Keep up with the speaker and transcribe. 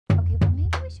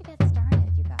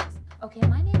Okay,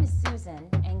 my name is Susan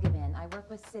Engeman. I work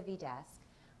with CiviDesk.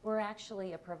 We're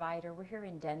actually a provider. We're here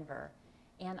in Denver,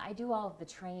 and I do all of the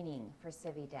training for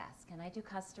CiviDesk, and I do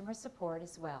customer support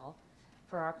as well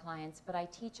for our clients, but I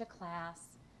teach a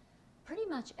class pretty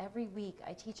much every week.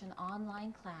 I teach an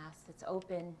online class that's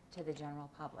open to the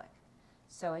general public.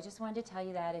 So I just wanted to tell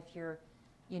you that if you're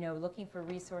looking for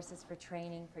resources for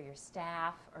training for your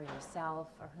staff or yourself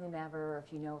or whomever, or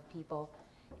if you know of people,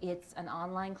 it's an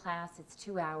online class. It's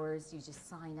 2 hours. You just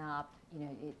sign up.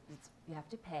 You have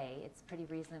to pay. It's pretty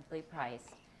reasonably priced.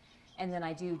 And then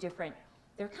I do different,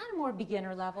 they're kind of more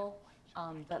beginner level,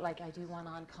 but like I do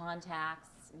one-on contacts,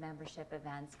 membership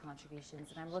events, contributions,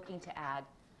 and I'm looking to add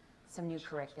some new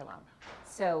curriculum.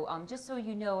 So just so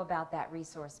you know about that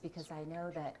resource, because I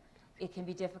know that it can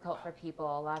be difficult for people.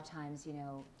 A lot of times,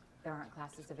 there aren't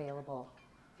classes available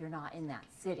if you're not in that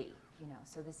city,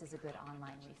 so this is a good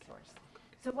online resource.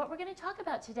 So what we're going to talk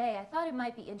about today, I thought it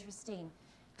might be interesting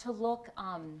to look,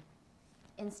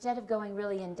 instead of going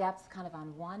really in depth kind of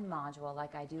on one module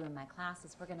like I do in my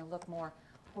classes, we're going to look more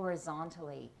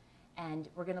horizontally. And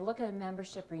we're going to look at a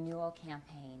membership renewal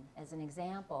campaign as an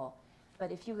example.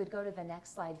 But if you would go to the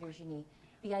next slide, Virginie,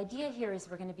 the idea here is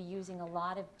we're going to be using a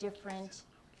lot of different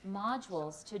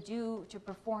modules to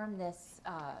perform this,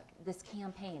 this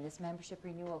campaign, this membership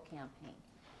renewal campaign.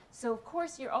 So of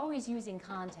course you're always using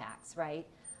contacts, right?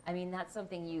 I mean, that's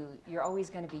something you're always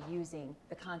going to be using,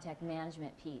 the contact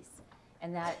management piece.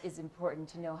 And that is important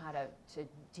to know how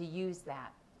to use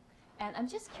that. And I'm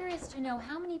just curious to know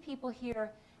how many people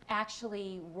here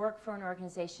actually work for an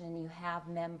organization and you have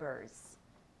members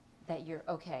that you're,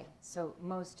 okay, so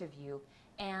most of you.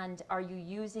 And are you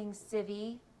using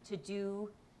Civi to do,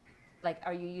 like,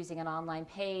 are you using an online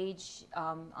page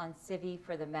on Civi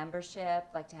for the membership,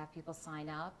 like to have people sign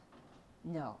up?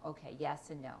 No, okay,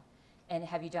 yes and no. And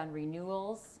have you done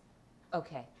renewals?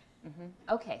 Okay,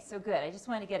 okay, so good. I just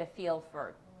want to get a feel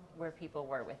for where people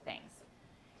were with things.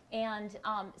 And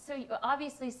so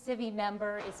obviously Civi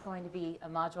member is going to be a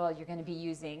module you're going to be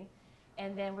using.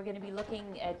 And then we're going to be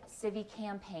looking at Civi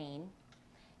campaign.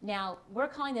 Now, we're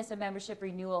calling this a membership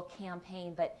renewal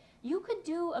campaign, but you could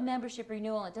do a membership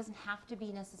renewal. It doesn't have to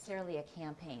be necessarily a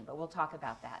campaign, but we'll talk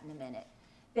about that in a minute.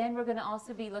 Then we're going to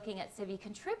also be looking at Civi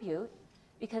Contribute,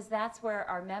 because that's where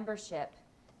our membership,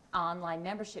 online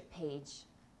membership page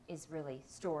is really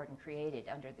stored and created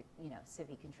under the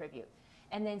Civi Contribute.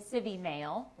 And then Civi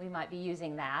Mail, we might be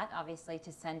using that, obviously,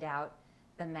 to send out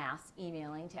the mass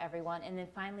emailing to everyone. And then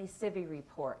finally, Civi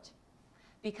Report.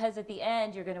 Because at the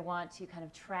end, you're going to want to kind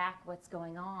of track what's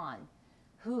going on,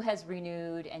 who has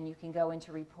renewed, and you can go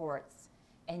into reports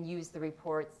and use the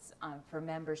reports for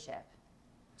membership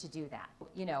to do that.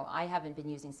 I haven't been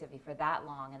using Civi for that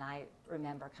long, and I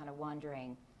remember kind of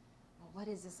wondering, well, what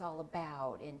is this all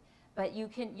about? But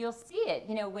you'll see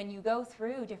it, when you go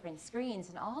through different screens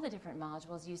and all the different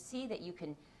modules, you see that you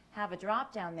can have a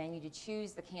drop-down menu to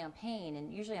choose the campaign,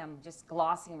 and usually I'm just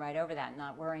glossing right over that and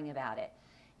not worrying about it.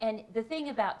 And the thing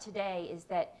about today is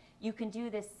that you can do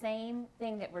this same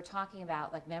thing that we're talking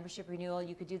about, like membership renewal.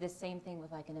 You could do the same thing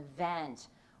with like an event,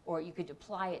 or you could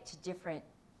apply it to different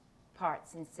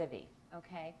parts in Civi,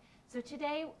 okay? So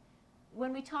today,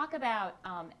 when we talk about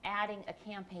adding a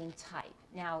campaign type,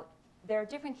 now there are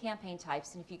different campaign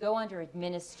types, and if you go under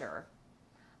Administer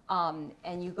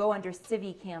and you go under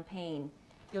Civi Campaign,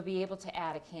 you'll be able to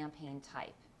add a campaign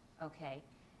type, okay?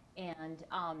 And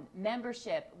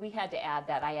membership, we had to add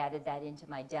that. I added that into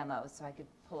my demo so I could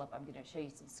pull up, I'm going to show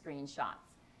you some screenshots.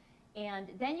 And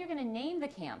then you're going to name the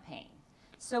campaign.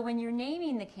 So when you're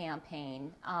naming the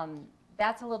campaign,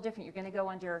 that's a little different. You're going to go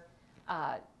under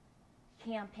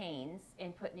campaigns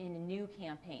and put in a new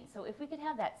campaign. So if we could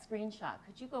have that screenshot,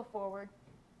 could you go forward?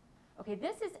 Okay,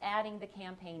 this is adding the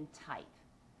campaign type.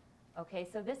 Okay,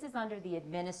 so this is under the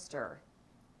Administer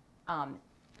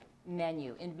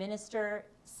menu. Administer,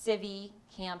 Civi,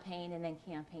 Campaign, and then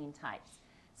Campaign Types.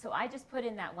 So I just put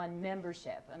in that one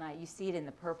membership, and you see it in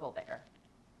the purple there.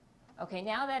 Okay,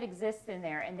 now that exists in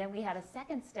there, and then we had a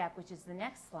second step, which is the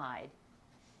next slide,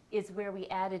 is where we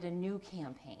added a new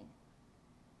campaign.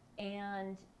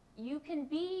 And you should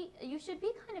be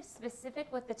kind of specific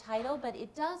with the title, but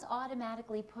it does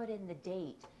automatically put in the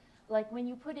date. Like when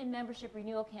you put in membership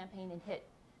renewal campaign and hit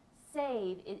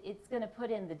save, it's going to put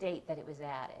in the date that it was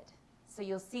added. So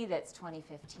you'll see that's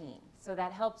 2015. So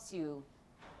that helps you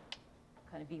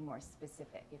kind of be more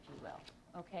specific, if you will.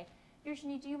 Okay?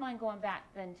 Virginie, do you mind going back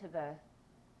then to the,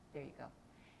 there you go.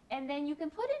 And then you can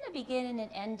put in a begin and an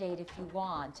end date if you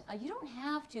want. You don't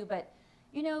have to, but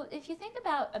if you think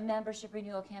about a membership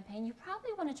renewal campaign, you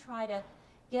probably want to try to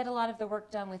get a lot of the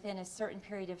work done within a certain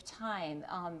period of time,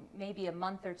 maybe a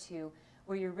month or two,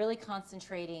 where you're really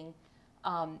concentrating.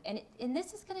 And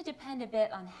this is going to depend a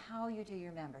bit on how you do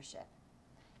your membership.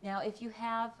 Now, if you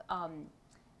have,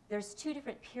 there's two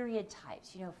different period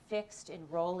types, you know, fixed and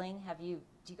rolling. Do you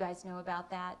guys know about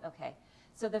that? Okay.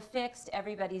 So the fixed,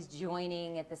 everybody's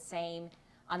joining at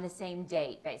on the same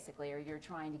date, basically, or you're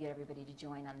trying to get everybody to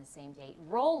join on the same date.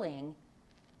 Rolling,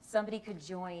 somebody could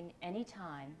join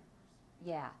anytime,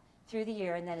 yeah, through the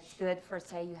year, and then it's good for,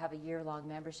 say, you have a year-long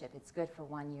membership. It's good for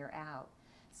 1 year out.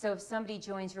 So if somebody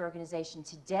joins your organization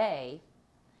today,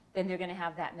 then they're going to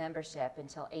have that membership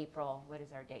until April, what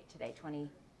is our date today,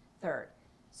 23rd.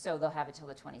 So they'll have it till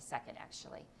the 22nd,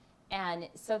 actually. And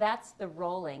so that's the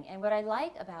rolling. And what I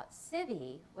like about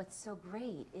Civi, what's so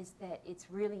great, is that it's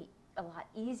really a lot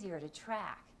easier to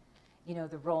track, you know,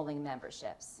 the rolling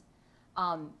memberships.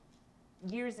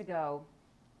 Years ago,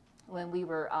 when we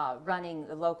were running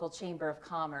the local Chamber of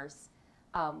Commerce,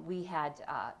 we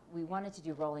wanted to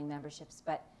do rolling memberships,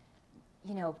 but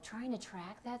you know, trying to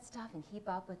track that stuff and keep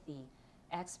up with the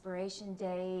expiration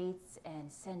dates and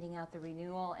sending out the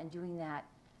renewal and doing that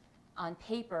on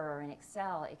paper or in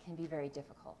Excel, it can be very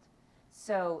difficult.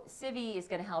 So Civi is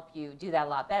going to help you do that a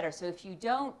lot better. So if you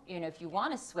don't, you know, if you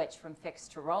want to switch from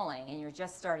fixed to rolling and you're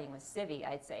just starting with Civi,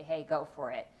 I'd say, hey, go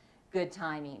for it. Good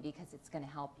timing, because it's going to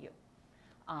help you.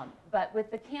 But with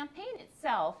the campaign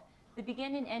itself, the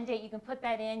begin and end date, you can put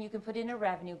that in. You can put in a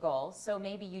revenue goal. So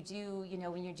maybe you do, you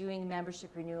know, when you're doing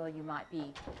membership renewal, you might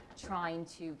be trying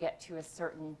to get to a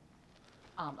certain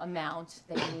amount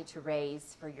that you need to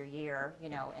raise for your year, you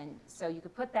know, and so you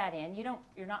could put that in.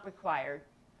 You're not required.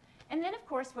 And then, of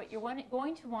course, what you're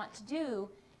going to want to do,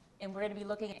 and we're going to be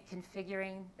looking at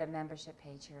configuring the membership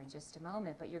page here in just a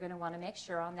moment, but you're going to want to make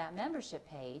sure on that membership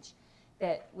page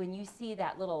that when you see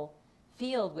that little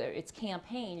field where it's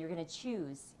campaign, you're going to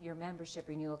choose your membership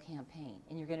renewal campaign,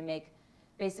 and you're going to make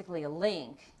basically a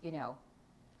link, you know,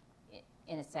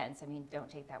 in a sense. I mean, don't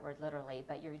take that word literally,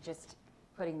 but you're just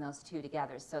putting those two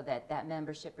together so that that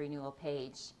membership renewal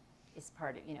page is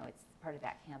part of, you know, it's part of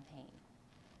that campaign.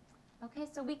 Okay,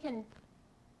 so we can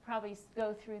probably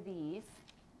go through these.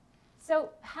 So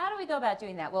how do we go about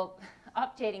doing that? Well,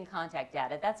 updating contact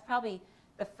data, that's probably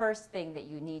the first thing that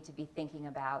you need to be thinking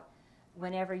about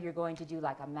whenever you're going to do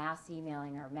like a mass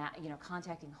emailing or you know,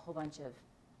 contacting a whole bunch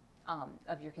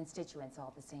of your constituents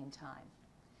all at the same time.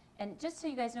 And just so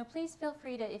you guys know, please feel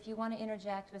free to, if you want to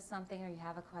interject with something or you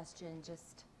have a question,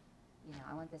 just, you know,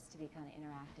 I want this to be kind of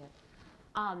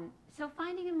interactive. So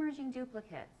finding emerging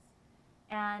duplicates.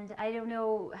 And I don't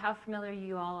know how familiar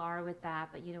you all are with that,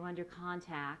 but you know, under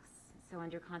contacts, so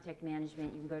under contact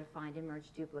management, you can go to find and merge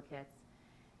duplicates.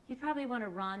 You probably want to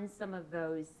run some of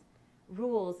those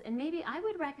rules, and maybe I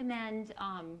would recommend,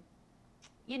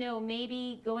 you know,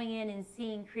 maybe going in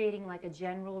and creating like a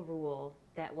general rule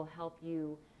that will help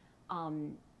you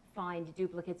find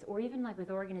duplicates, or even like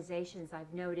with organizations,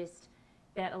 I've noticed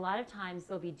that a lot of times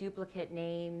there'll be duplicate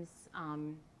names,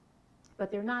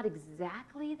 but they're not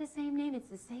exactly the same name. It's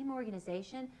the same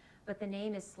organization, but the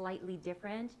name is slightly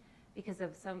different because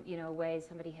of some, you know, way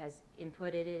somebody has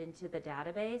inputted it into the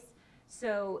database.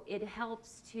 So it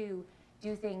helps to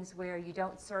do things where you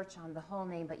don't search on the whole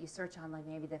name, but you search on like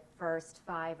maybe the first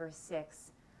 5 or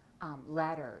 6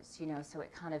 letters, you know, so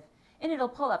it kind of, and it'll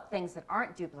pull up things that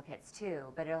aren't duplicates too,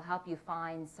 but it'll help you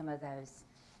find some of those,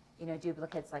 you know,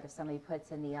 duplicates, like if somebody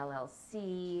puts in the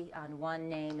LLC on one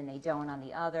name and they don't on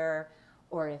the other,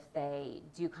 or if they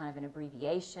do kind of an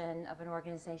abbreviation of an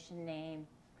organization name.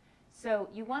 So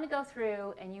you want to go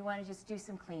through and you want to just do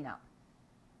some cleanup.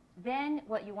 Then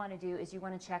what you want to do is you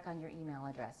want to check on your email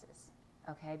addresses,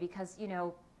 okay? Because, you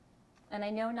know, and I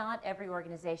know not every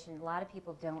organization, a lot of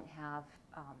people don't have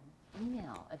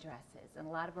email addresses. And a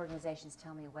lot of organizations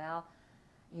tell me, well,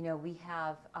 you know, we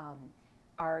have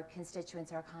our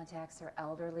constituents, our contacts are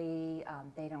elderly,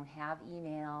 they don't have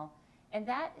email. And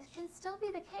that can still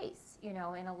be the case, you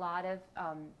know, in a lot of,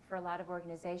 for a lot of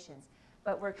organizations.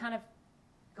 But we're kind of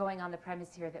going on the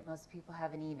premise here that most people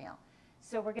have an email.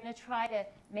 So we're going to try to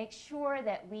make sure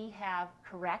that we have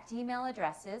correct email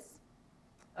addresses,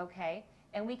 okay?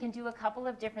 And we can do a couple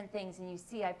of different things. And you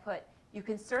see I put, you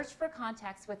can search for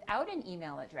contacts without an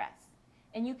email address.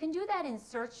 And you can do that in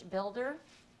Search Builder.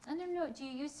 I don't know, do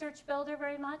you use Search Builder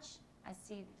very much? I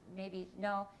see maybe,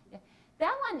 no.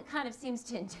 That one kind of seems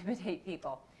to intimidate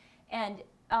people. And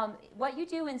what you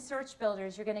do in Search Builder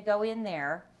is you're going to go in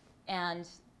there and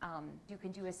you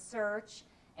can do a search,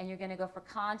 and you're going to go for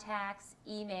contacts,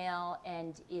 email,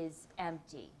 and is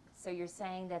empty. So you're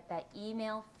saying that that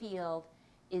email field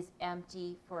is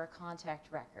empty for a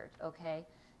contact record, okay?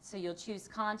 So you'll choose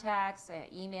contacts,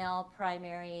 email,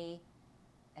 primary,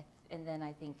 and then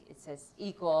I think it says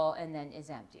equal, and then is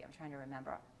empty. I'm trying to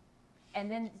remember. And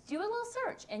then do a little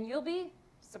search, and you'll be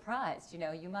surprised. You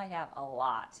know, you might have a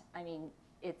lot. I mean,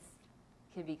 it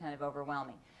can be kind of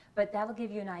overwhelming. But that'll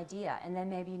give you an idea, and then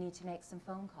maybe you need to make some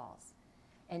phone calls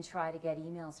and try to get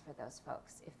emails for those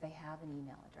folks if they have an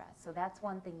email address. So that's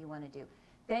one thing you want to do.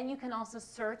 Then you can also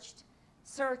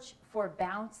search for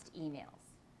bounced emails.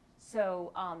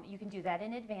 So you can do that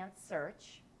in advanced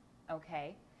search,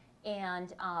 okay?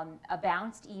 And a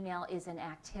bounced email is an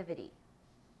activity.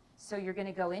 So you're going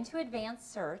to go into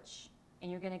advanced search,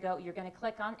 and you're going to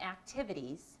click on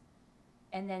activities,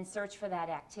 and then search for that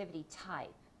activity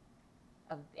type,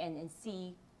 and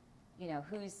see, you know,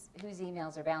 whose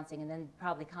emails are bouncing, and then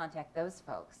probably contact those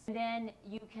folks. And then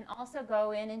you can also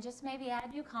go in and just maybe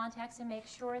add new contacts and make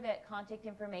sure that contact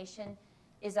information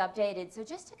is updated. So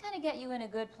just to kind of get you in a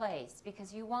good place,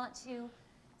 because you want to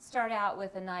start out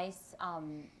with a nice,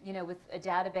 you know, with a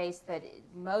database that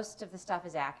most of the stuff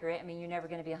is accurate. I mean, you're never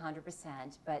going to be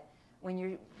 100%, but when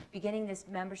you're beginning this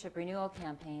membership renewal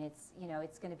campaign, it's, you know,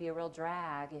 it's going to be a real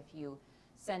drag if you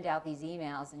send out these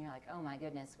emails and you're like, oh my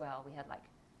goodness, well, we had like,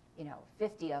 you know,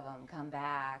 50 of them come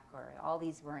back, or all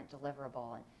these weren't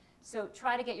deliverable. And so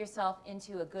try to get yourself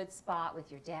into a good spot with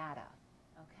your data,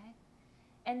 okay?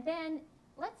 And then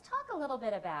let's talk a little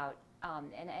bit about,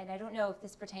 and I don't know if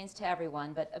this pertains to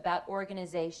everyone, but about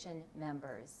organization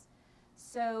members.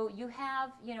 So you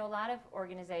have, you know, a lot of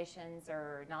organizations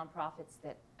or nonprofits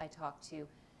that I talk to,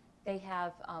 they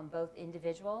have both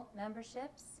individual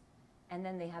memberships, and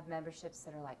then they have memberships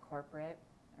that are like corporate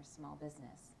or small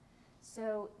business.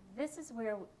 So this is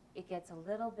where it gets a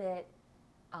little bit,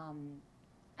 I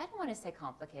don't want to say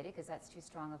complicated because that's too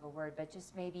strong of a word, but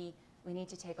just maybe we need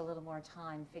to take a little more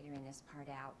time figuring this part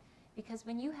out. Because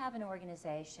when you have an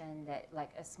organization that, like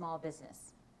a small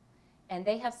business, and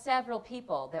they have several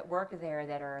people that work there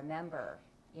that are a member,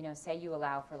 you know, say you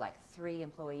allow for like 3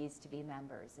 employees to be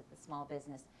members at the small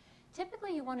business,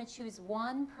 typically you want to choose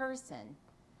one person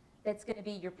that's going to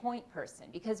be your point person.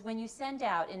 Because when you send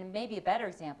out, and maybe a better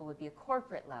example would be a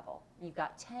corporate level, you've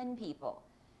got 10 people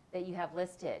that you have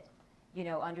listed, you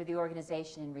know, under the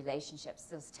organization in relationships,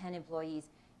 those 10 employees,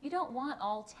 you don't want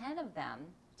all 10 of them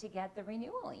to get the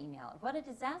renewal email. What a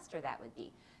disaster that would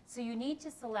be. So you need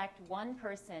to select one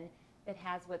person that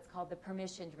has what's called the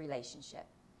permissioned relationship.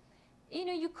 You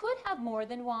know, you could have more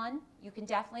than one. You can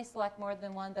definitely select more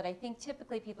than one, but I think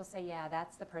typically people say, yeah,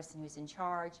 that's the person who's in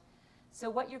charge. So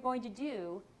what you're going to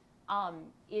do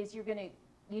is you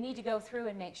need to go through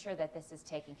and make sure that this is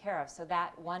taken care of, so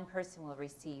that one person will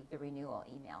receive the renewal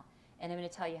email. And I'm going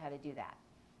to tell you how to do that.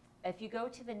 If you go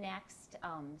to the next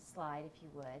slide, if you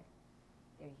would.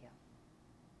 There you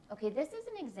go. Okay, this is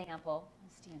an example.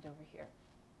 I'll stand over here.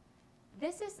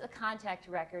 This is a contact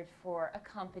record for a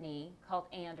company called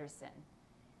Anderson,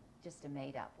 just a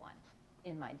made-up one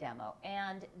in my demo.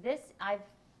 And this, I've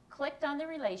clicked on the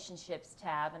relationships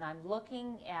tab, and I'm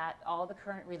looking at all the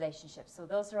current relationships. So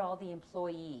those are all the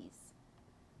employees,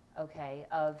 okay,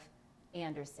 of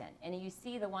Anderson. And you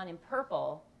see the one in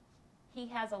purple, he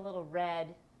has a little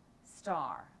red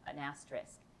star, an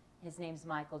asterisk. His name's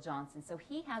Michael Johnson. So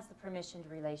he has the permissioned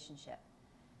relationship.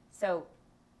 So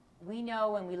we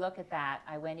know when we look at that,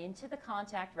 I went into the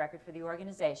contact record for the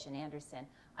organization, Anderson.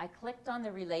 I clicked on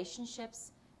the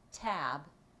relationships tab,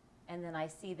 and then I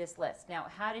see this list. Now,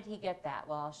 how did he get that?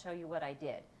 Well, I'll show you what I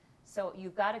did. So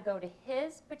you've got to go to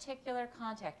his particular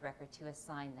contact record to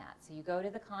assign that. So you go to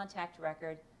the contact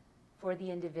record for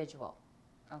the individual,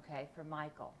 okay, for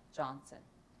Michael Johnson.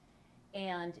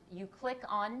 And you click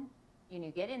on, you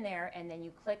get in there, and then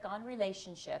you click on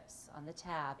relationships on the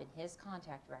tab in his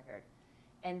contact record.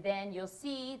 And then you'll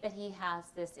see that he has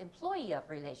this employee of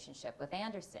relationship with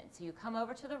Anderson. So you come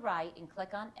over to the right and click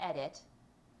on edit.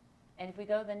 And if we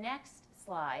go to the next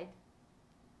slide,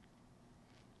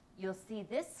 you'll see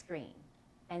this screen.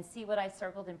 And see what I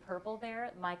circled in purple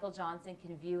there? Michael Johnson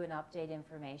can view and update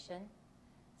information.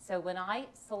 So when I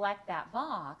select that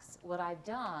box, what I've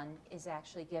done is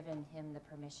actually given him the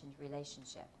permissioned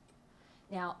relationship.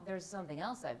 Now, there's something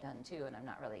else I've done too, and I'm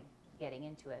not really getting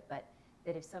into it, but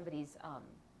that if somebody's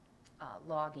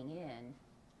logging in,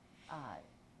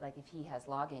 like if he has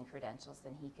login credentials,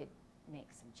 then he could make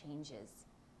some changes,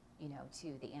 you know,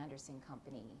 to the Anderson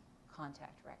Company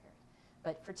contact record.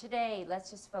 But for today, let's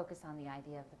just focus on the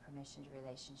idea of the permissioned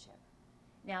relationship.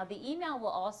 Now, the email will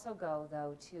also go,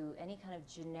 though, to any kind of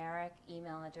generic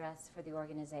email address for the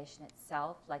organization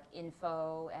itself, like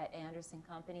info@Anderson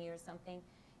Company or something.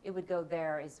 It would go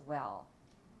there as well.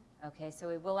 Okay, so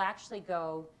it will actually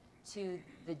go to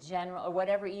the general, or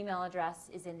whatever email address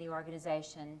is in the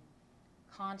organization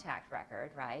contact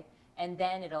record, right? And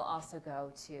then it'll also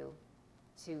go to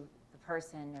the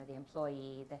person or the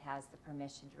employee that has the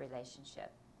permissioned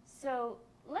relationship. So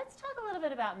let's talk a little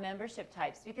bit about membership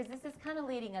types, because this is kind of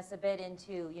leading us a bit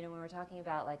into, you know, when we're talking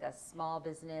about like a small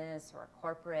business or a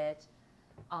corporate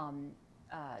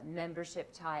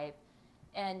membership type.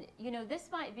 And, you know, this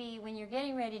might be when you're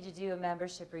getting ready to do a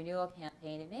membership renewal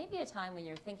campaign, it may be a time when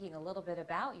you're thinking a little bit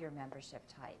about your membership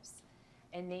types.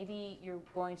 And maybe you're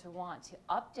going to want to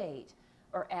update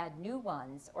or add new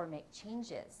ones or make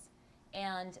changes.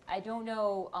 And I don't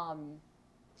know,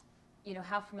 you know,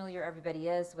 how familiar everybody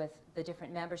is with the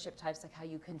different membership types, like how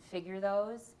you configure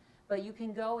those. But you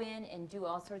can go in and do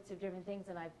all sorts of different things.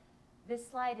 And this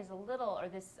slide is a little, or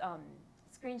this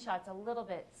screenshot's a little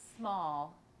bit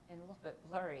small and a little bit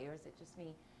blurry, or is it just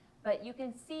me? But you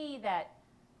can see that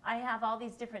I have all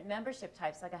these different membership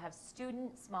types. Like I have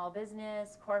student, small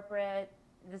business, corporate.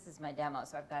 This is my demo,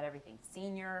 so I've got everything,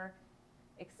 senior,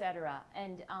 etc.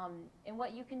 And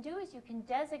what you can do is you can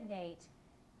designate,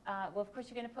 well, of course,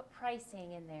 you're going to put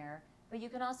pricing in there, but you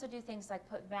can also do things like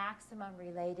put maximum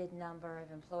related number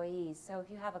of employees. So if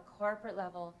you have a corporate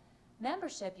level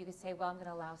membership, you could say, well, I'm going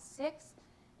to allow 6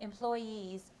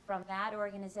 employees from that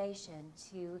organization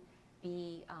to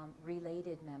be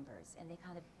related members, and they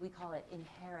kind of, we call it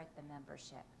inherit the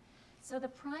membership. So the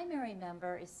primary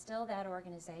member is still that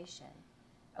organization.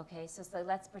 Okay, so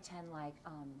let's pretend like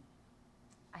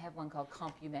I have one called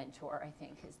Compumentor, I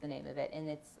think is the name of it, and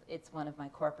it's one of my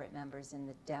corporate members in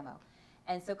the demo.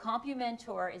 And so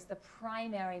Compumentor is the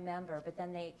primary member, but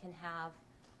then they can have,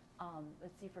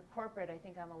 let's see, for corporate, I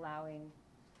think I'm allowing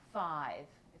 5.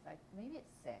 Maybe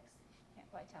it's 6,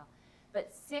 can't quite tell.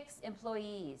 But 6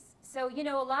 employees. So, you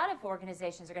know, a lot of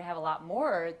organizations are going to have a lot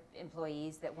more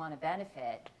employees that want to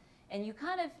benefit. And you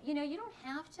kind of, you know, you don't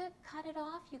have to cut it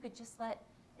off. You could just let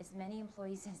as many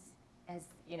employees as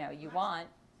you know, you want.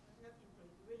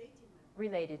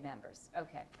 Related members,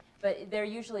 okay. But they're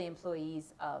usually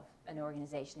employees of an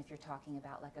organization if you're talking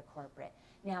about like a corporate.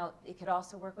 Now, it could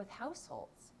also work with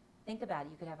households. Think about it.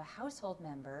 You could have a household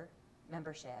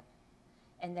membership.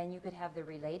 And then you could have the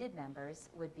related members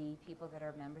would be people that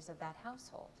are members of that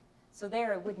household. So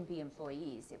there it wouldn't be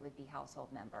employees, it would be household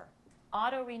member.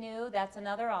 Auto renew, that's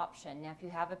another option. Now if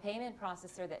you have a payment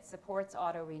processor that supports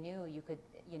auto renew, you could,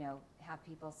 you know, have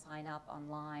people sign up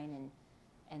online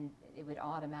and it would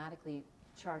automatically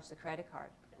charge the credit card.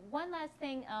 One last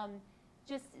thing,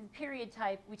 just period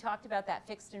type, we talked about that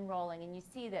fixed and rolling, and you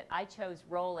see that I chose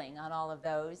rolling on all of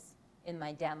those in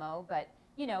my demo, but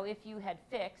you know, if you had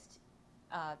fixed,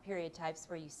 period types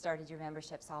where you started your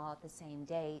memberships all at the same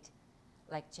date,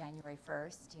 like January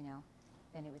 1st, you know,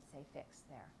 then it would say fixed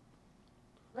there.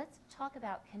 Let's talk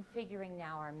about configuring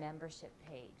now our membership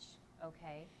page,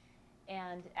 okay?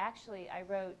 And actually, I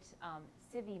wrote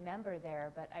Civi member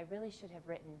there, but I really should have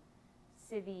written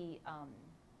Civi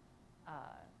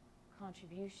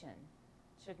contribution,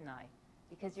 shouldn't I?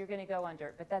 Because you're going to go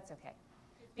under, but that's okay.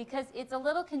 Because it's a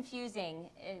little confusing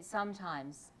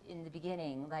sometimes in the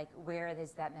beginning, like where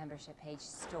is that membership page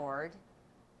stored?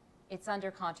 It's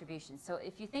under contributions. So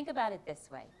if you think about it this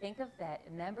way, think of that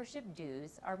membership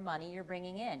dues are money you're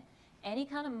bringing in. Any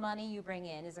kind of money you bring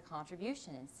in is a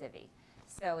contribution in Civi.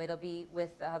 So it'll be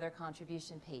with the other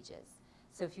contribution pages.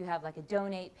 So if you have like a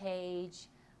donate page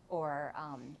or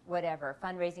whatever,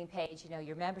 fundraising page, you know,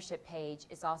 your membership page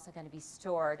is also going to be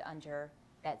stored under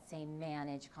that same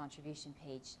manage contribution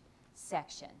page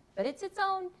section. But it's its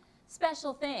own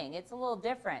special thing. It's a little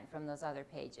different from those other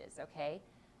pages, okay?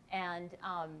 And,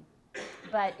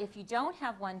 but if you don't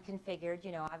have one configured,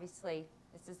 you know, obviously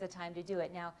this is the time to do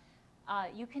it. Now,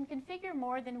 you can configure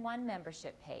more than one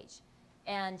membership page.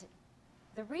 And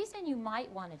the reason you might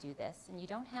want to do this, and you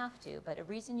don't have to, but a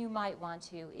reason you might want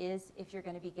to is if you're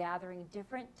going to be gathering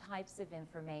different types of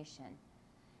information.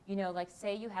 You know, like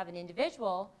say you have an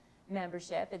individual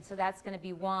membership, and so that's going to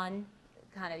be one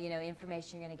kind of, you know,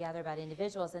 information you're going to gather about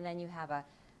individuals, and then you have a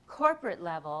corporate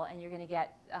level, and you're going to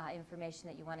get information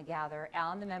that you want to gather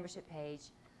on the membership page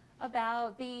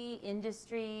about the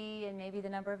industry and maybe the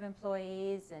number of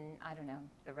employees and, I don't know,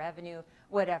 the revenue,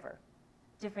 whatever.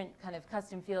 Different kind of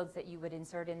custom fields that you would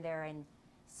insert in there. And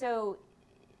so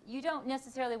you don't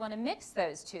necessarily want to mix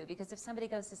those two, because if somebody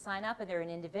goes to sign up and they're an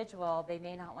individual, they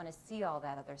may not want to see all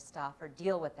that other stuff or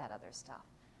deal with that other stuff.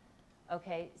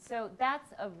 Okay, so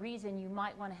that's a reason you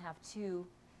might want to have 2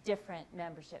 different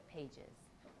membership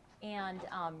pages. And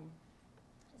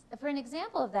for an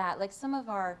example of that, like some of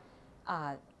our,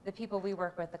 the people we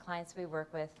work with, the clients we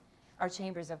work with, are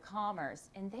chambers of commerce,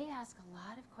 and they ask a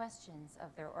lot of questions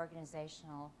of their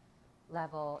organizational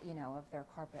level, you know, of their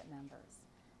corporate members.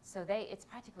 So it's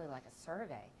practically like a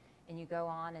survey. And you go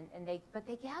on but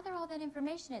they gather all that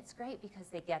information. It's great because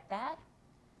they get that,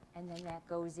 and then that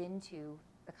goes into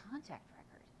the contact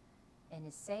record and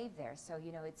is saved there. So,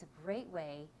 you know, it's a great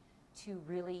way to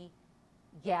really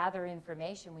gather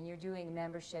information. When you're doing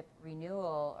membership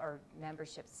renewal or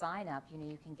membership sign up, you know,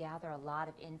 you can gather a lot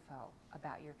of info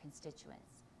about your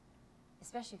constituents,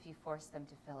 especially if you force them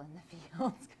to fill in the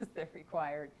fields because they're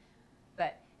required.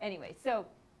 But anyway, so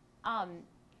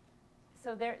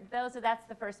that's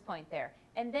the first point there.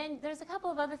 And then there's a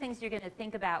couple of other things you're going to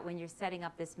think about when you're setting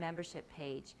up this membership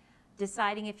page.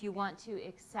 Deciding if you want to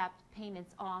accept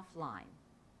payments offline.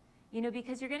 You know,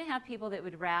 because you're going to have people that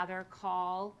would rather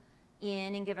call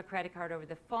in and give a credit card over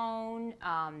the phone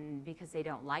because they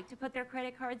don't like to put their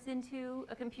credit cards into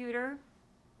a computer,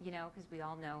 you know, because we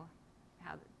all know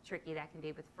how tricky that can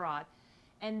be with fraud.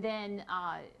 And then,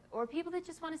 or people that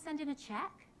just want to send in a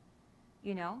check.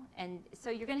 You know, and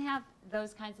so you're going to have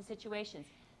those kinds of situations.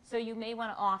 So you may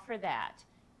want to offer that.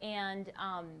 And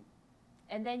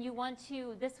then you want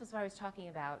to, this was what I was talking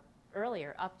about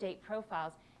earlier, update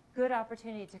profiles, good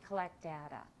opportunity to collect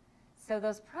data. So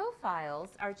those profiles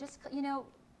are just, you know,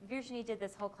 Virginie did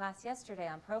this whole class yesterday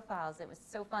on profiles. It was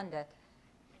so fun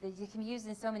you can be used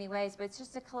in so many ways, but it's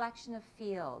just a collection of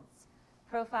fields.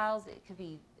 Profiles, it could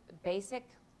be basic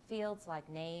fields like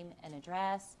name and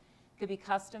address. Could be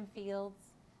custom fields,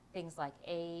 things like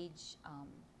age,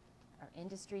 or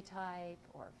industry type,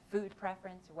 or food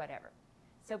preference, or whatever.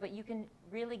 So, but you can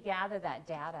really gather that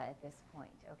data at this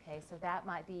point, okay? So that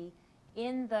might be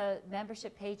in the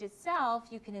membership page itself,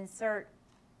 you can insert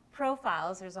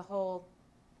profiles. There's a whole,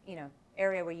 you know,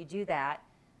 area where you do that,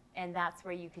 and that's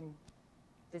where you can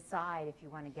decide if you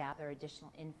want to gather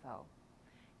additional info.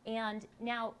 And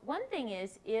now, one thing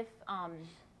is if,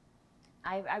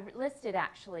 I listed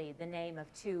actually the name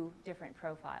of 2 different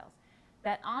profiles.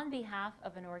 That on behalf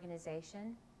of an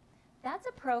organization, that's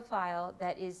a profile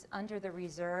that is under the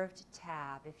reserved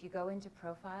tab. If you go into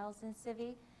profiles in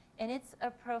Civi, and it's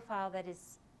a profile that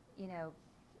is, you know,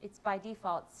 it's by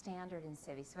default standard in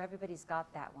Civi, so everybody's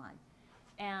got that one.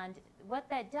 And what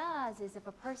that does is if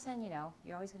a person, you know,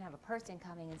 you're always going to have a person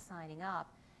coming and signing up,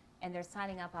 and they're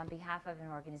signing up on behalf of an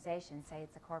organization, say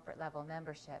it's a corporate level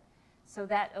membership. So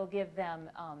that will give them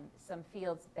some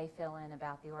fields that they fill in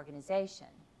about the organization,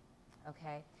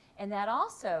 okay? And that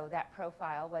also, that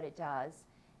profile, what it does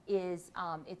is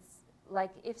it's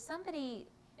like if somebody,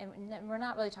 and we're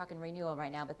not really talking renewal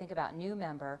right now, but think about new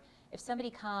member. If somebody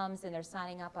comes and they're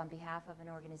signing up on behalf of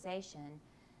an organization,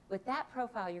 with that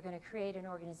profile, you're going to create an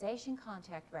organization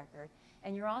contact record,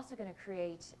 and you're also going to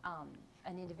create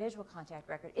an individual contact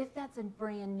record if that's a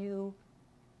brand new,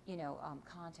 you know,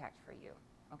 contact for you,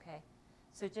 okay?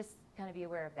 So just kind of be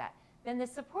aware of that. Then the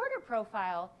supporter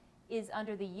profile is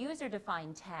under the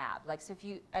user-defined tab. Like, so if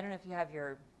you, I don't know if you have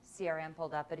your CRM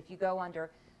pulled up, but if you go under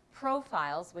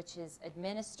profiles, which is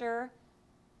administer,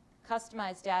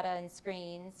 customize data and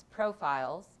screens,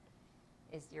 profiles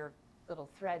is your little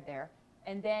thread there.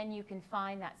 And then you can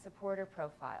find that supporter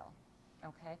profile,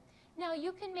 okay? Now,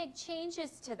 you can make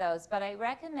changes to those, but I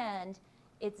recommend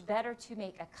it's better to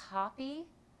make a copy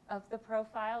of the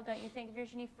profile, don't you think,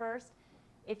 Virginie, first?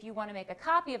 If you want to make a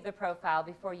copy of the profile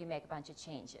before you make a bunch of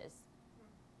changes.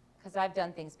 Because I've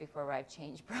done things before where I've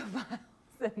changed profiles,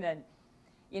 and then,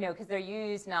 you know, because they're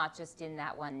used not just in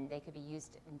that one, they could be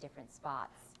used in different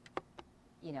spots.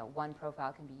 You know, one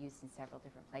profile can be used in several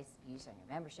different places. It can be used on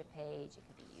your membership page. It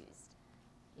could be used,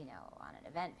 you know, on an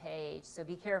event page. So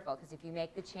be careful, because if you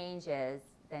make the changes,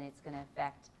 then it's going to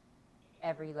affect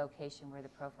every location where the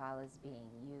profile is being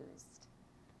used.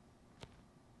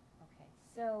 Okay,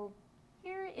 so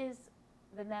here is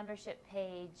the membership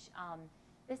page.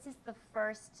 This is the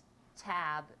first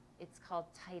tab. It's called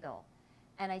Title.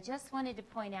 And I just wanted to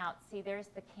point out, see, there's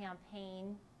the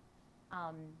campaign.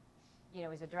 You know, it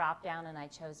was a drop down, and I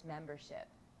chose membership.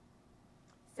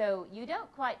 So you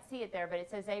don't quite see it there, but it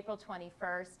says April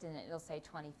 21st, and it'll say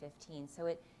 2015. So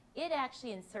it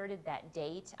actually inserted that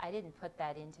date. I didn't put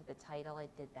that into the title. It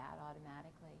did that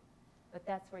automatically. But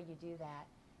that's where you do that.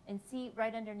 And see,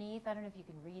 right underneath, I don't know if you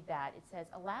can read that, it says,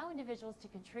 allow individuals to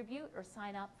contribute or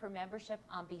sign up for membership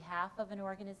on behalf of an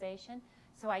organization.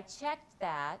 So I checked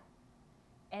that,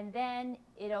 and then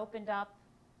it opened up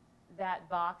that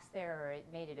box there, or it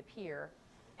made it appear,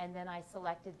 and then I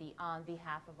selected the on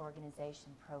behalf of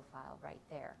organization profile right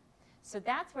there. So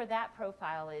that's where that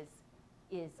profile is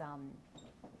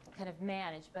kind of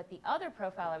managed, but the other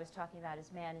profile I was talking about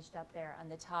is managed up there on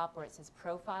the top where it says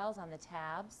profiles on the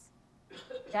tabs.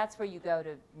 That's where you go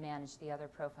to manage the other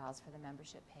profiles for the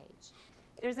membership page.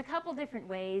 there's a couple different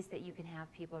ways that you can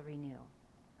have people renew,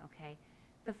 okay?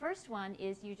 The first one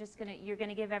is you're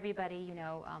gonna give everybody, you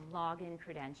know, login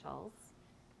credentials,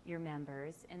 your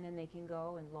members, and then they can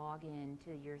go and log in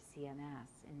to your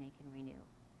CMS and they can renew.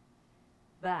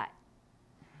 But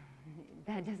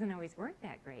that doesn't always work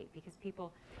that great because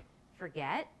people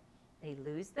forget, they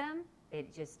lose them, they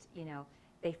just, you know,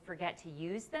 they forget to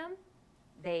use them,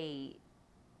 they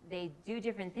do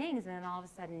different things, and then all of a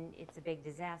sudden it's a big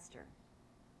disaster.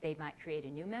 They might create a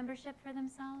new membership for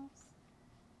themselves.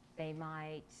 They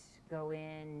might go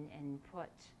in and put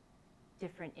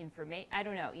different information. I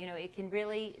don't know. You know, it can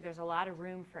really, there's a lot of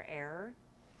room for error.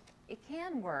 It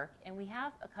can work, and we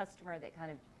have a customer that kind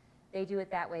of, they do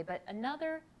it that way. But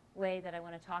another way that I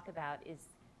want to talk about is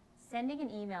sending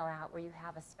an email out where you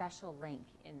have a special link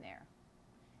in there.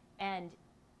 And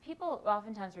people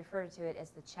oftentimes refer to it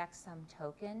as the checksum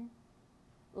token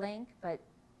link, but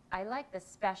I like the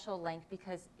special link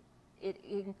because it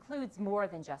includes more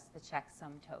than just the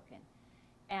checksum token.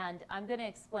 And I'm going to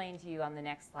explain to you on the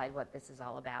next slide what this is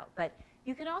all about. But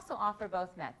you can also offer both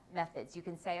methods. You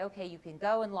can say, okay, you can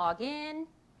go and log in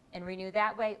and renew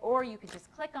that way, or you can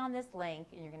just click on this link,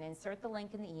 and you're going to insert the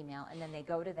link in the email, and then they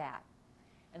go to that.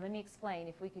 And let me explain,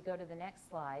 if we could go to the next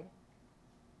slide,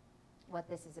 what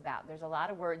this is about. There's a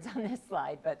lot of words on this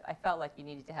slide, but I felt like you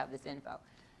needed to have this info.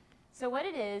 So what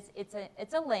it is,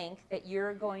 it's a link that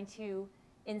you're going to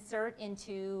insert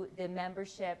into the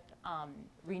membership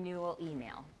renewal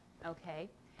email, okay?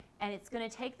 And it's going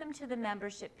to take them to the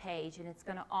membership page, and it's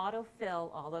going to autofill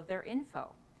all of their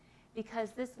info.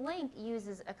 Because this link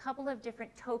uses a couple of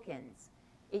different tokens.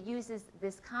 It uses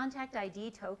this contact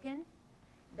ID token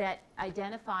that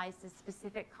identifies the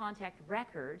specific contact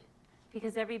record,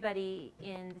 because everybody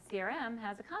in the CRM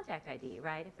has a contact ID,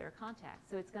 right, if they're a contact.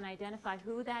 So it's going to identify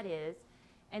who that is.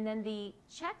 And then the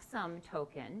checksum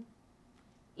token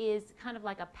is kind of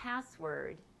like a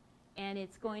password, and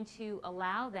it's going to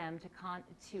allow them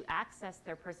to access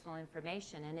their personal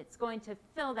information, and it's going to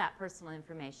fill that personal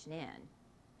information in,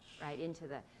 right, into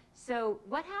the. So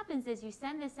what happens is you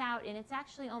send this out, and it's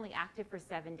actually only active for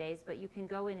 7 days, but you can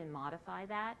go in and modify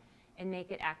that and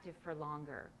make it active for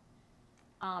longer.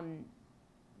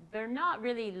 They're not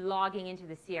really logging into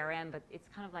the CRM, but it's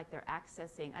kind of like they're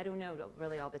accessing. I don't know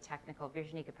really all the technical.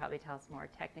 Virginie could probably tell us more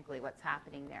technically what's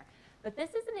happening there. But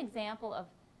this is an example of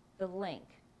the link.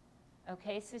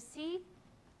 Okay, so see,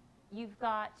 you've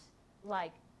got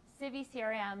like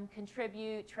CiviCRM,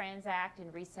 contribute, transact,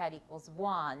 and reset equals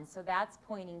 1. So that's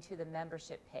pointing to the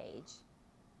membership page.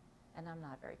 And I'm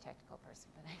not a very technical person,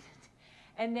 but I did.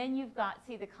 And then you've got,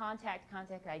 see, the contact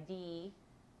ID.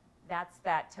 That's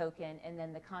that token, and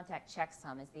then the contact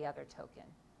checksum is the other token,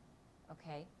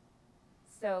 okay?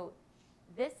 So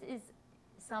this is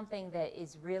something that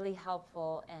is really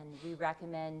helpful, and we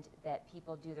recommend that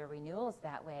people do their renewals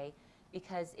that way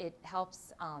because it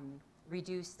helps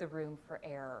reduce the room for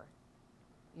error,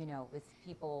 you know, with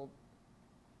people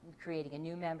creating a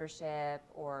new membership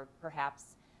or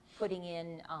perhaps putting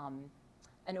in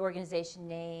an organization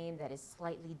name that is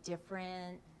slightly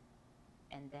different,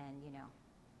 and then, you know,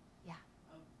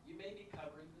 you may be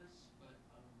covering this, but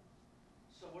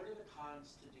so what are the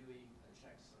cons to doing a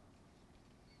checksum?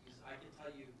 Because I can tell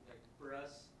you, like for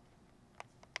us,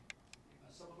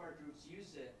 some of our groups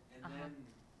use it, and then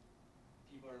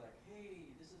people are like,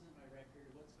 "Hey, this isn't my record.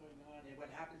 What's going on?" And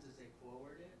what happens is they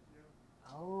forward it.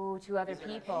 Oh, to other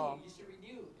people. Like, hey, you should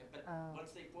renew. But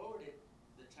once they forward it,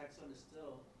 the checksum is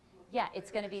still. Yeah,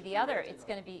 it's going to be the other. It's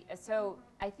going to be, so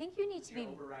I think you need to be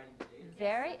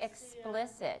very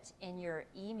explicit in your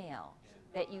email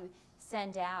that you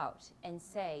send out and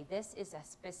say, this is a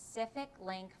specific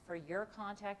link for your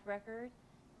contact record.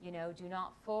 You know, do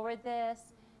not forward this,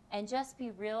 and just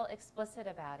be real explicit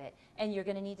about it. And you're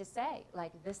going to need to say,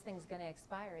 like, this thing's going to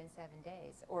expire in 7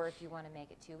 days, or if you want to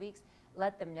make it 2 weeks,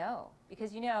 let them know.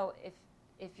 Because, you know,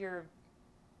 if you're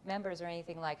members or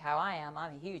anything like how I am,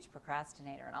 I'm a huge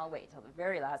procrastinator, and I'll wait till the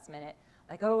very last minute,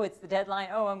 like, oh, it's the deadline,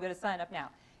 oh, I'm going to sign up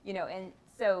now, you know, and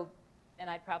so, and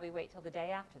I'd probably wait till the day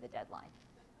after the deadline,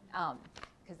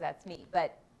 because that's me.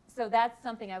 But so that's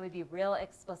something I would be real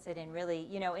explicit and really,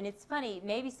 you know, and it's funny,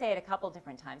 maybe say it a couple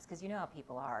different times, because you know how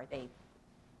people are, they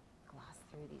gloss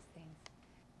through these things.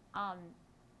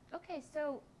 Okay,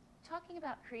 so talking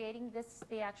about creating this,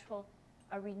 the actual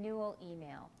renewal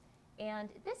email, and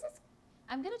this is,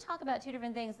 I'm going to talk about 2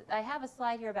 different things. I have a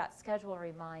slide here about schedule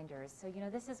reminders. So, you know,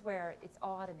 this is where it's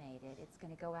automated. It's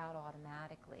going to go out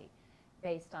automatically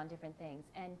based on different things.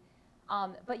 And,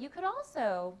 but you could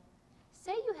also,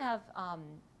 say you have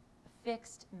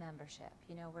fixed membership,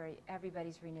 you know, where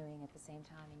everybody's renewing at the same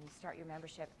time, and you start your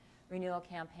membership renewal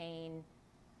campaign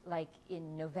like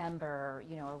in November,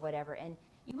 you know, or whatever. And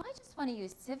you might just want to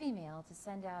use CiviMail to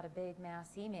send out a big mass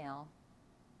email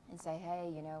and say,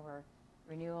 hey, you know,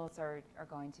 renewals are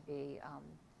going to be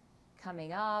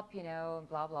coming up, you know, and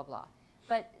blah, blah, blah.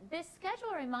 But this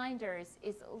schedule reminders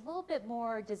is a little bit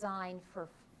more designed for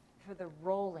the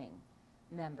rolling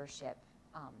membership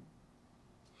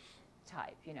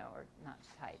type, you know, or not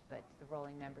type, but the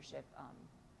rolling membership,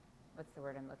 what's the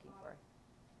word I'm looking for?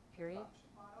 Period?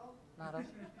 Model.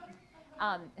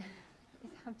 I'm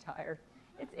tired.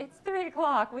 It's 3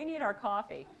 o'clock. We need our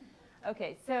coffee.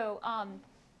 Okay, so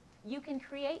you can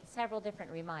create several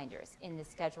different reminders in the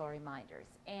schedule reminders,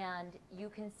 and you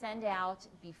can send out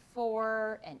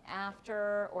before and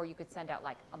after, or you could send out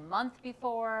like a month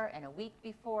before and a week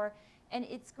before. And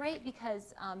it's great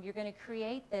because you're going to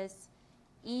create this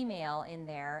email in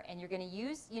there, and you're going to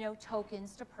use, you know,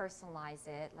 tokens to personalize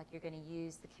it. Like you're going to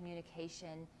use the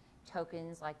communication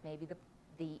tokens, like maybe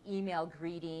the email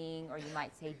greeting, or you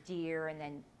might say dear and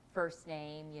then first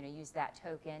name, you know, use that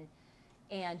token.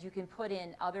 And you can put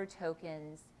in other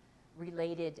tokens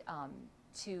related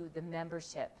to the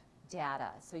membership data.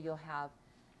 So you'll have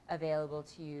available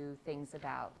to you things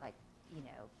about, like, you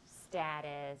know,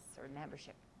 status or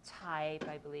membership type,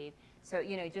 I believe. So,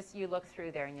 you know, just you look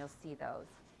through there and you'll see those.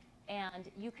 And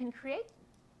you can create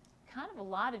kind of a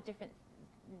lot of different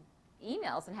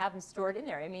emails and have them stored in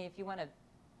there. I mean, if you want to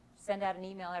send out an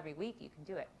email every week, you can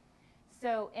do it.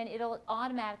 So, and it'll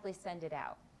automatically send it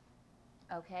out,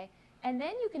 okay? And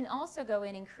then you can also go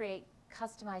in and create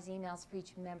customized emails for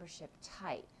each membership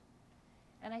type.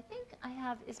 And I think I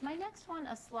have, is my next one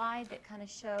a slide that kind of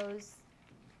shows,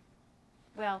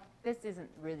 well, this isn't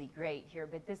really great here,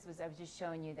 but this was, I was just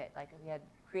showing you that, like, we had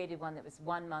created one that was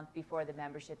 1 month before the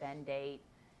membership end date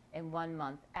and 1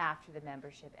 month after the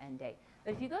membership end date.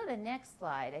 But if you go to the next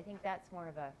slide, I think that's more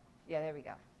of a, yeah, there we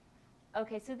go.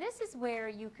 Okay, so this is where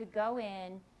you could go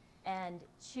in and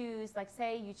choose, like,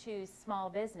 say you choose small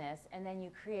business, and then you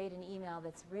create an email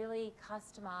that's really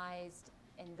customized,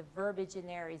 and the verbiage in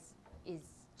there is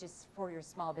just for your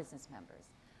small business members.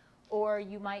 Or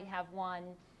you might have one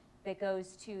that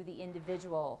goes to the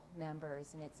individual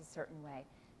members, and it's a certain way.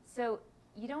 So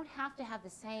you don't have to have the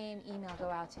same email go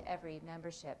out to every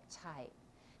membership type.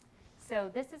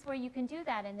 So this is where you can do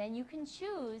that, and then you can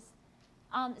choose.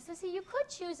 So see, you could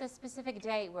choose a specific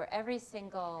date where every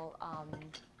single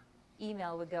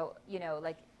email would go, you know,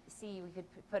 like, see, we could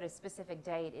put a specific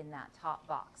date in that top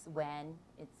box when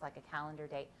it's like a calendar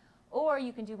date. Or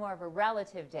you can do more of a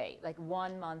relative date, like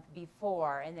 1 month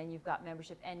before, and then you've got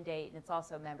membership end date, and it's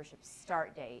also membership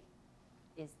start date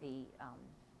is the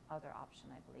other option,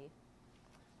 I believe,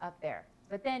 up there.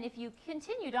 But then if you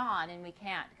continued on, and we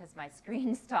can't because my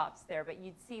screen stops there, but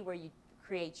you'd see where you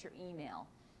create your email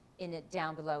in it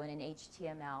down below in an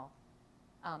HTML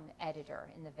editor,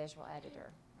 in the visual editor,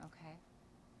 okay?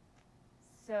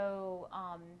 So,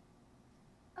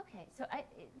 okay, so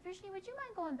Virginie, would you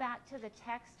mind going back to the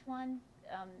text one?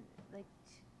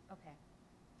 Okay.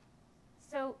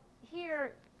 So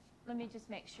here, let me just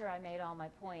make sure I made all my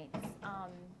points.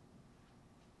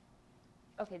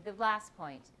 Okay, the last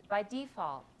point. By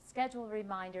default, scheduled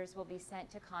reminders will be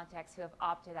sent to contacts who have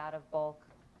opted out of bulk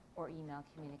or email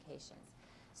communications.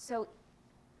 So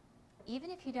even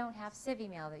if you don't have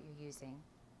CiviMail that you're using,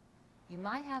 you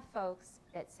might have folks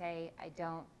that say, I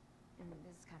don't, and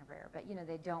this is kind of rare, but you know,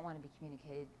 they don't want to be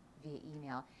communicated via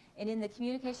email. And in the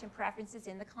communication preferences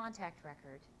in the contact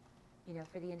record, you know,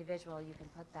 for the individual, you can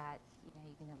put that, you know,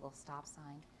 you can have a little stop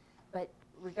sign. But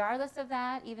regardless of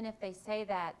that, even if they say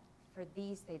that, for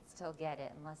these, they'd still get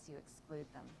it unless you exclude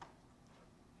them.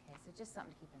 Okay, so just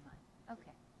something to keep in mind.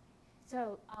 Okay.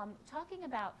 So talking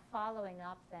about following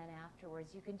up then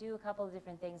afterwards, you can do a couple of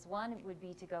different things. One would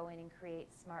be to go in and create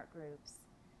smart groups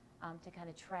to kind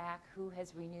of track who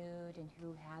has renewed and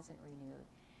who hasn't renewed.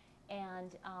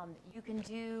 And you can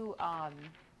do, let me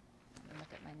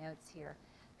look at my notes here,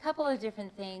 a couple of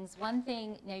different things. One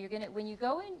thing, now you're going to, when you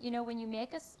go in, you know, when you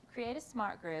make create a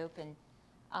smart group, and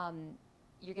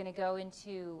you're going to go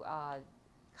into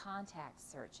contact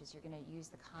searches. You're going to use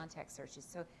the contact searches.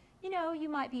 So, you know, you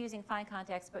might be using Find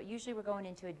Contacts, but usually we're going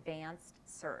into advanced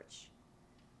search,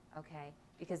 okay,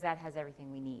 because that has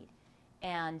everything we need.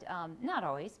 And not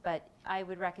always, but I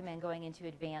would recommend going into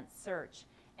advanced search.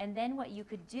 And then what you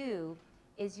could do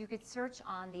is you could search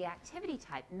on the activity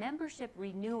type. Membership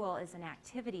renewal is an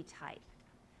activity type.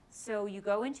 So you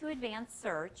go into advanced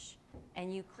search,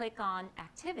 and you click on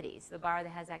activities, the bar that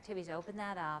has activities, open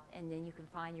that up, and then you can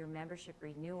find your membership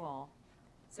renewal.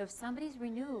 So if somebody's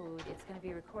renewed, it's going to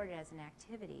be recorded as an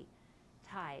activity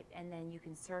type, and then you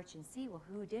can search and see, well,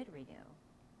 who did renew?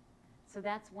 So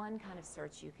that's one kind of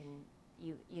search you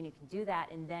can do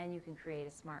that, and then you can create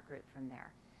a smart group from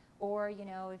there. Or, you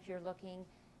know, if you're looking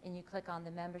and you click on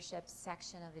the membership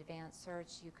section of advanced search,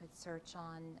 you could search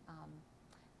on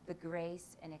the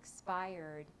grace and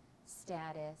expired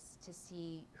status to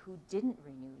see who didn't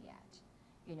renew yet.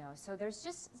 You know, so there's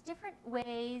just different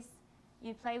ways.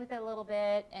 You play with it a little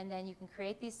bit, and then you can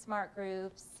create these smart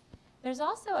groups. There's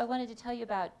also, I wanted to tell you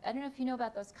about, I don't know if you know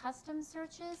about those custom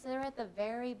searches. They're at the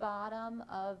very bottom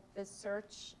of the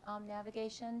search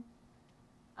navigation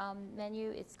menu.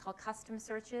 It's called custom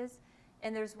searches.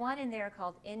 And there's one in there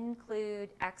called include,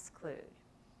 exclude.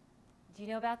 Do you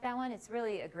know about that one? It's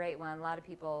really a great one. A lot of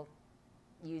people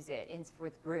use it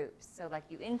with groups. So like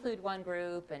you include one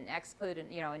group and exclude,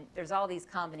 and, you know, and there's all these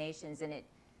combinations, and it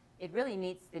really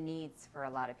meets the needs for a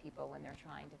lot of people when they're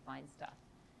trying to find stuff.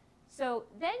 So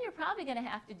then you're probably going to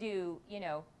have to do, you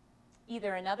know,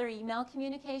 either another email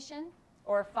communication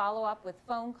or follow up with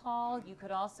phone call. You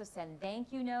could also send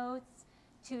thank you notes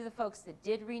to the folks that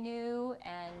did renew.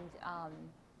 And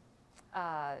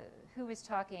who was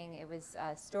talking? It was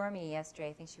Stormy yesterday.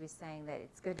 I think she was saying that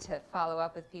it's good to follow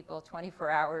up with people 24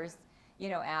 hours, you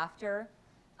know, after.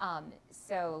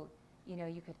 So, you know,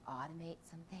 you could automate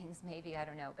some things maybe, I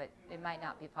don't know, but it might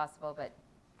not be possible. But,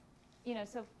 you know,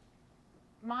 so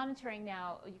monitoring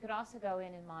now, you could also go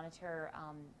in and monitor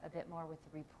a bit more with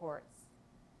the reports.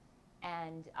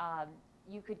 And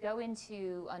you could go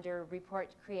into, under report,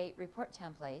 create report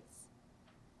templates,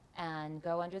 and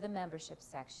go under the membership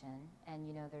section. And,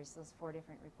 you know, there's those 4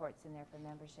 different reports in there for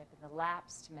membership. And the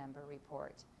lapsed member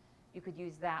report, you could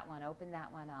use that one, open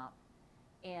that one up.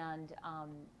 And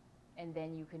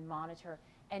then you can monitor.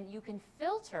 And you can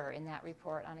filter in that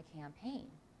report on a campaign.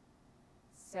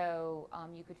 So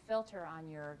you could filter on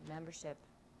your membership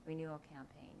renewal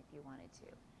campaign if you wanted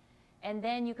to. And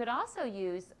then you could also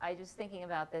use, I was thinking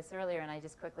about this earlier and I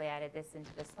just quickly added this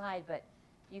into the slide, but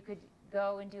you could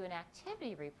go and do an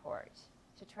activity report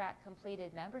to track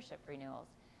completed membership renewals.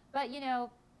 But, you know,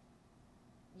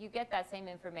 you get that same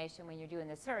information when you're doing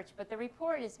the search, but the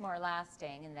report is more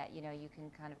lasting in that, you know, you can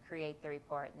kind of create the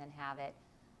report and then have it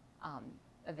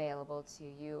available to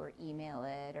you, or email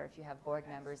it, or if you have board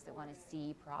members that want to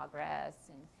see progress,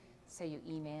 and so you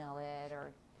email it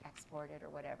or export it or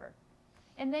whatever.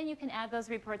 And then you can add those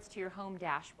reports to your home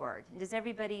dashboard. And is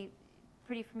everybody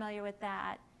pretty familiar with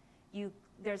that?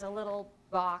 There's a little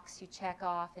box you check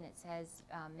off, and it says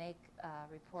make a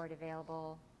report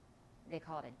available. They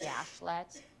call it a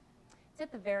dashlet. It's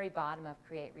at the very bottom of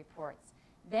Create Reports.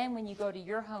 Then when you go to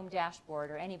your home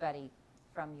dashboard, or anybody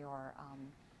from your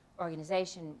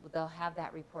organization, they'll have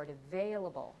that report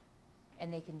available,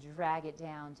 and they can drag it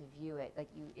down to view it. Like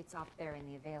it's up there in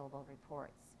the available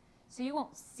reports. So you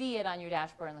won't see it on your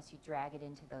dashboard unless you drag it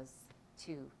into those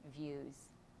 2 views.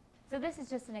 So this is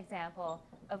just an example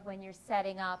of when you're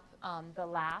setting up the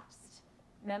lapsed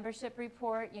membership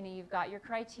report. You know, you've got your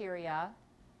criteria.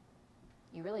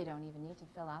 You really don't even need to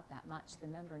fill out that much. The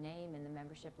member name and the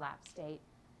membership lapse date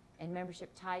and membership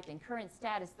type and current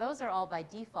status, those are all by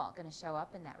default going to show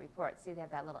up in that report. See, they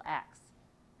have that little X.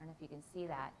 I don't know if you can see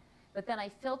that. But then I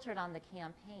filtered on the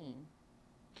campaign.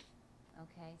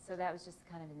 Okay, so that was just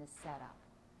kind of in the setup.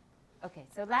 Okay,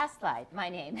 so last slide, my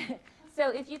name. So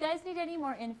if you guys need any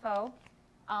more info,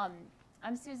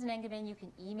 I'm Susan Engeman. You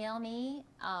can email me.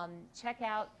 Check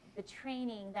out the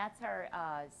training. That's our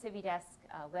CiviDesk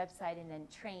website, and then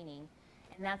training.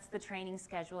 And that's the training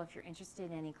schedule if you're interested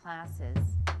in any classes.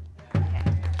 Okay.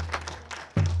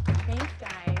 Thanks,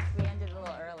 guys.